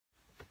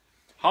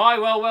Hi,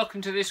 well,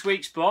 welcome to this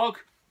week's blog.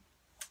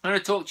 I'm going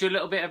to talk to you a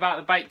little bit about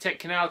the Bait Tech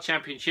Canal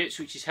Championships,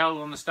 which is held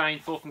on the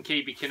Stainforth and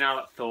Keaby Canal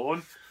at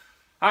Thorn.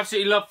 I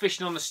absolutely love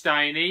fishing on the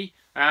Stainey.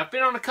 I've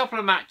been on a couple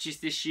of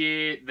matches this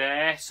year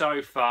there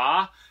so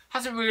far.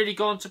 Hasn't really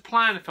gone to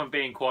plan, if I'm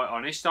being quite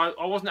honest. I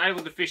wasn't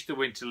able to fish the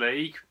Winter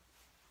League,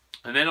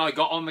 and then I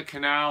got on the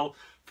canal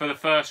for the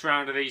first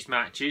round of these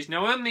matches.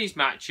 Now, in these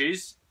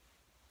matches,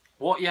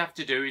 what you have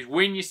to do is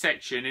win your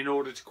section in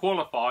order to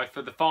qualify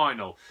for the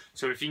final.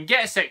 So if you can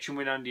get a section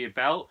win under your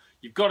belt,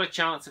 you've got a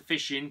chance of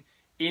fishing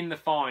in the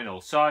final.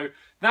 So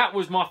that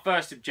was my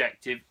first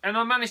objective, and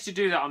I managed to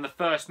do that on the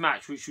first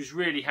match, which was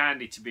really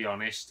handy, to be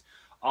honest.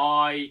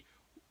 I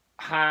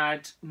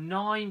had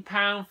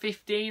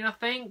 £9.15, I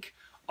think,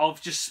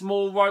 of just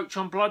small roach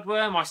on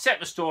bloodworm. I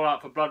set the stall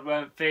out for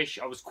bloodworm fish.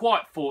 I was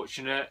quite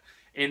fortunate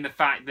in the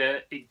fact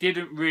that it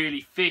didn't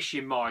really fish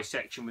in my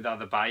section with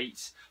other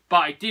baits,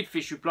 but it did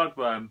fish with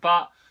bloodworm.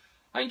 But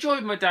I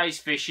enjoyed my day's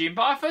fishing,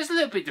 but I was a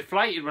little bit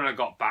deflated when I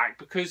got back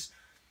because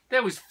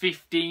there was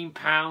 £15,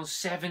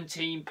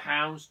 £17,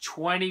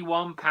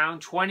 £21,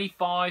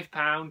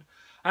 £25,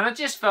 and I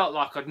just felt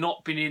like I'd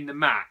not been in the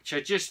match. I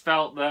just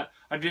felt that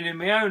I'd been in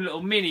my own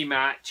little mini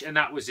match and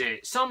that was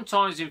it.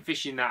 Sometimes in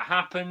fishing that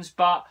happens,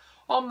 but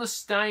on the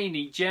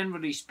Stainey,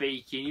 generally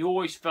speaking, you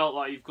always felt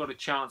like you've got a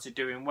chance of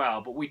doing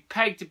well. But we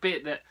pegged a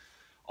bit that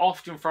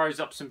often throws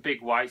up some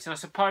big weights, and I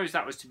suppose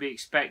that was to be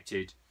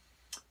expected.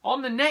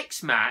 On the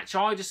next match,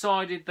 I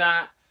decided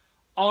that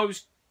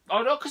because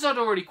I'd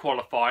already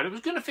qualified, I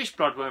was going to fish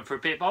bloodworm for a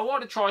bit, but I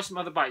wanted to try some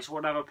other baits. I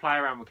wanted to have a play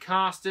around with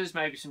casters,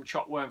 maybe some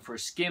chopworm for a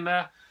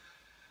skimmer.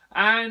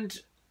 And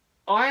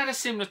I had a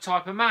similar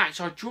type of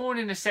match. I'd drawn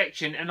in a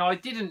section, and I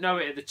didn't know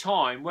it at the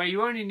time, where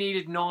you only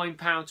needed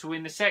 £9 to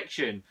win the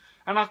section.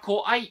 And I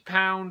caught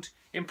 £8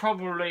 in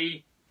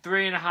probably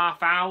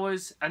 3.5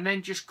 hours, and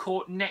then just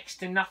caught next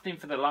to nothing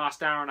for the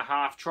last hour and a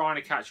half trying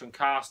to catch on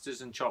casters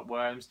and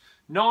chopworms.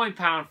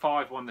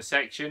 £9.5 won the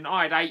section.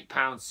 I had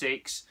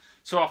 £8.6.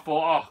 So I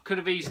thought, oh, could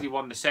have easily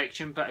won the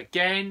section. But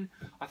again,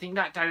 I think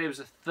that day there was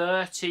a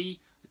 30,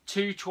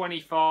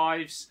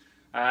 225s,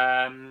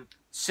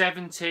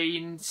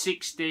 17,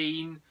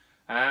 16.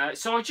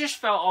 So I just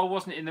felt I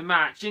wasn't in the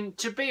match. And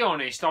to be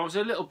honest, I was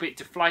a little bit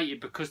deflated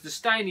because the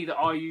Stainey that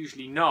I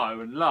usually know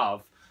and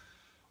love,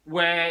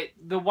 where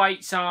the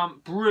weights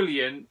aren't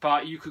brilliant,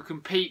 but you could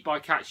compete by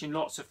catching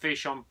lots of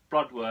fish on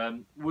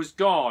bloodworm, was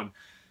gone.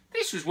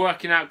 This was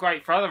working out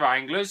great for other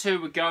anglers who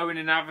were going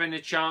and having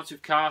a chance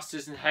with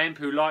casters and hemp,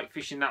 who like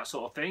fishing that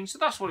sort of thing. So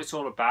that's what it's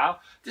all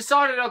about.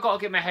 Decided I've got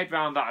to get my head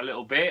around that a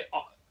little bit.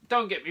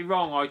 Don't get me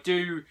wrong, I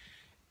do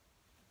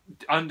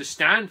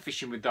understand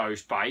fishing with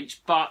those baits,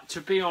 but to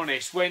be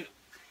honest,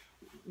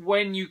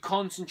 when you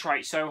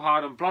concentrate so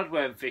hard on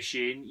bloodworm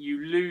fishing, you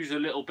lose a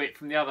little bit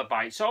from the other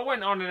baits. So I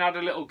went on and had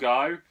a little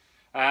go,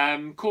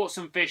 caught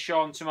some fish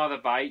on some other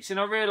baits, and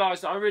I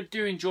realised that I really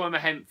do enjoy my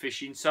hemp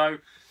fishing, so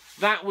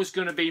that was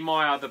going to be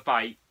my other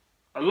bait.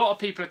 A lot of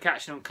people are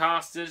catching on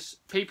casters,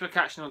 people are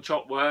catching on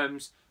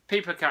chopworms,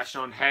 people are catching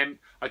on hemp.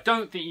 I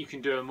don't think you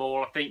can do them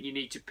all. I think you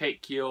need to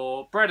pick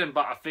your bread and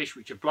butter fish,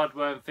 which are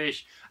bloodworm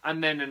fish,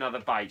 and then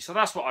another bait. So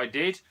that's what I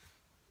did.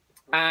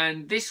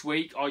 And this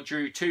week I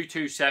drew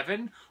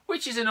 227,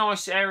 which is a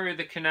nice area of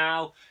the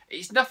canal.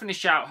 It's nothing to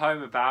shout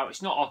home about.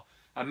 It's not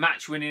a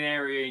match-winning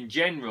area in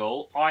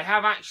general. I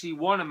have actually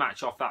won a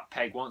match off that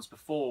peg once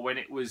before when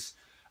it was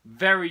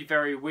very,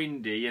 very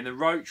windy and the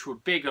roach were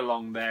big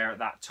along there at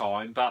that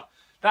time, but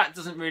that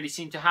doesn't really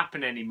seem to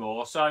happen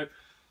anymore. So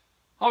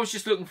I was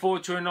just looking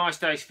forward to a nice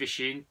day's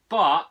fishing,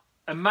 but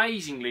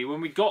amazingly,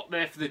 when we got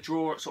there for the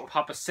draw at sort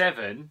of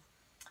 7:30,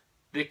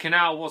 the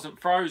canal wasn't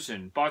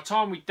frozen. By the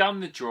time we'd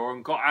done the draw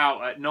and got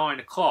out at 9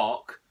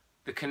 o'clock,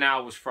 the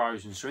canal was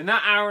frozen. So in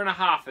that hour and a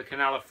half, the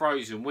canal had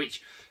frozen,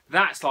 which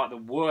that's like the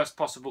worst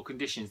possible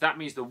conditions. That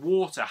means the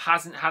water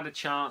hasn't had a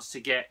chance to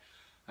get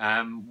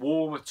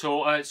warm at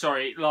all.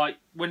 Like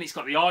when it's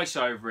got the ice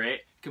over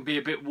it, it can be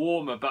a bit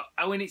warmer, but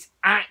when it's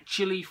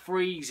actually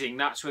freezing,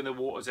 that's when the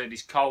water's at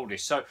its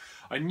coldest. So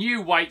I knew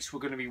weights were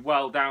going to be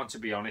well down, to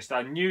be honest.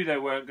 I knew they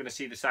weren't going to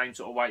see the same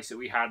sort of weights that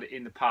we had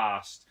in the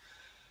past.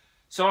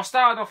 So I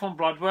started off on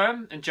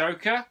bloodworm and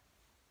joker.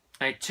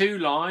 I had 2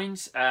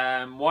 lines,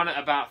 one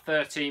at about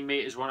 13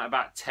 metres, one at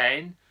about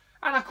 10.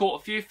 And I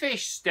caught a few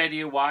fish,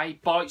 steady away.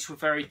 Bites were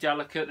very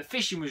delicate. The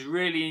fishing was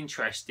really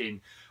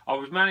interesting. I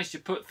was managed to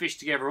put fish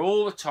together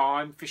all the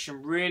time,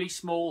 fishing really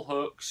small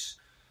hooks,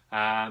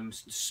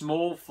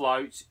 small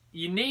floats.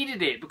 You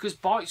needed it because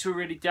bites were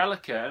really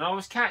delicate, and I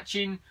was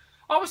catching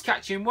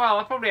well.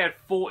 I probably had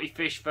 40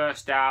 fish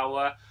first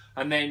hour,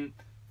 and then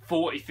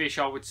 40 fish,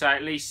 I would say,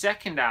 at least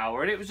second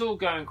hour, and it was all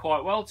going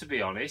quite well, to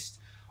be honest.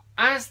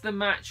 As the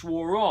match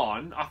wore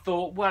on, I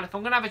thought, well, if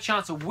I'm going to have a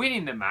chance of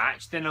winning the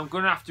match, then I'm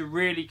going to have to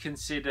really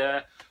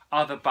consider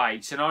other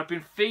baits. And I'd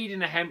been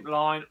feeding a hemp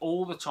line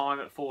all the time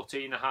at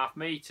 14.5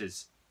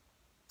 metres.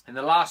 In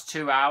the last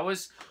 2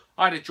 hours,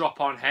 I had a drop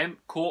on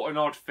hemp, caught an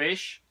odd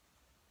fish.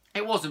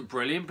 It wasn't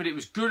brilliant, but it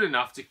was good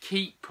enough to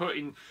keep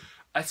putting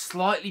a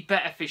slightly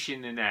better fish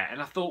in the net.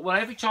 And I thought, well,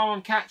 every time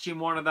I'm catching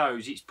one of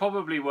those, it's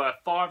probably worth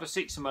 5 or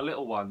 6 of my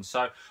little ones.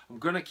 So I'm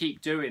going to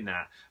keep doing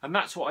that. And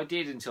that's what I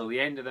did until the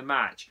end of the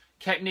match.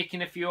 Kept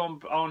nicking a few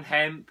on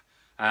hemp,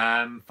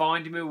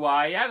 finding my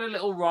way. Had a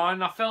little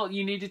run. I felt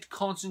you needed to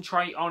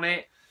concentrate on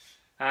it.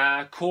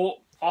 Caught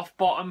off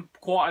bottom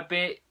quite a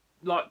bit,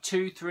 like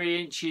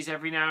 2-3 inches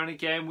every now and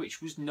again,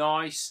 which was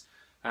nice.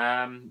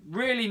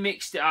 Really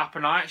mixed it up,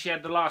 and I actually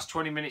had the last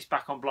 20 minutes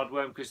back on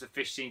bloodworm because the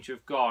fish seemed to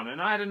have gone,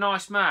 and I had a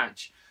nice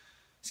match.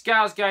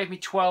 Scales gave me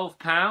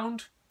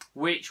 £12,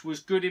 which was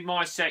good in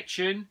my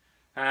section.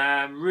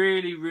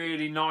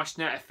 Really nice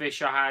net of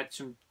fish. I had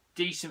some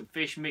decent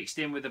fish mixed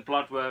in with the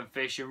bloodworm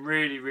fish, and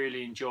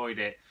really enjoyed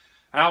it.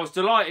 And I was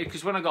delighted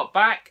because when I got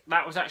back,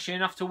 that was actually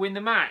enough to win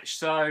the match.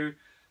 So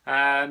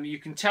you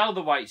can tell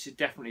the weights had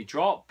definitely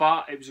dropped,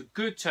 but it was a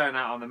good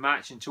turnout on the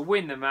match, and to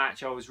win the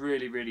match I was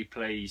really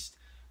pleased.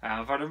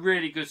 I've had a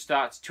really good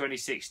start to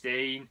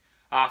 2016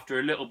 after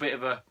a little bit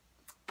of a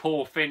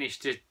poor finish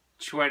to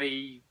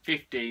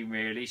 2015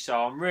 really,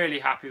 so I'm really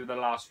happy with the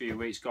last few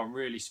weeks. Gone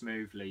really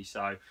smoothly,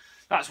 so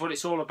that's what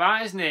it's all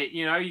about, isn't it?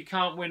 You know, you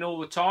can't win all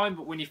the time,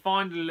 but when you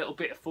find a little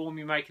bit of form,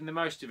 you're making the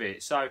most of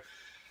it. So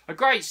a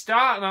great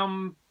start, and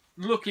I'm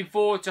looking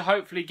forward to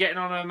hopefully getting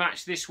on a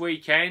match this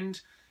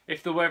weekend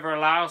if the weather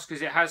allows,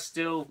 because it has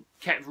still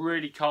kept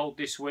really cold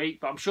this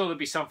week, but I'm sure there'll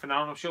be something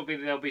on. I'm sure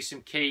there'll be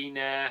some keen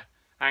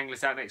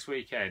anglers out next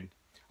weekend.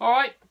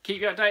 Alright,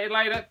 keep you updated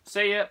later.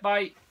 See ya,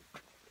 bye.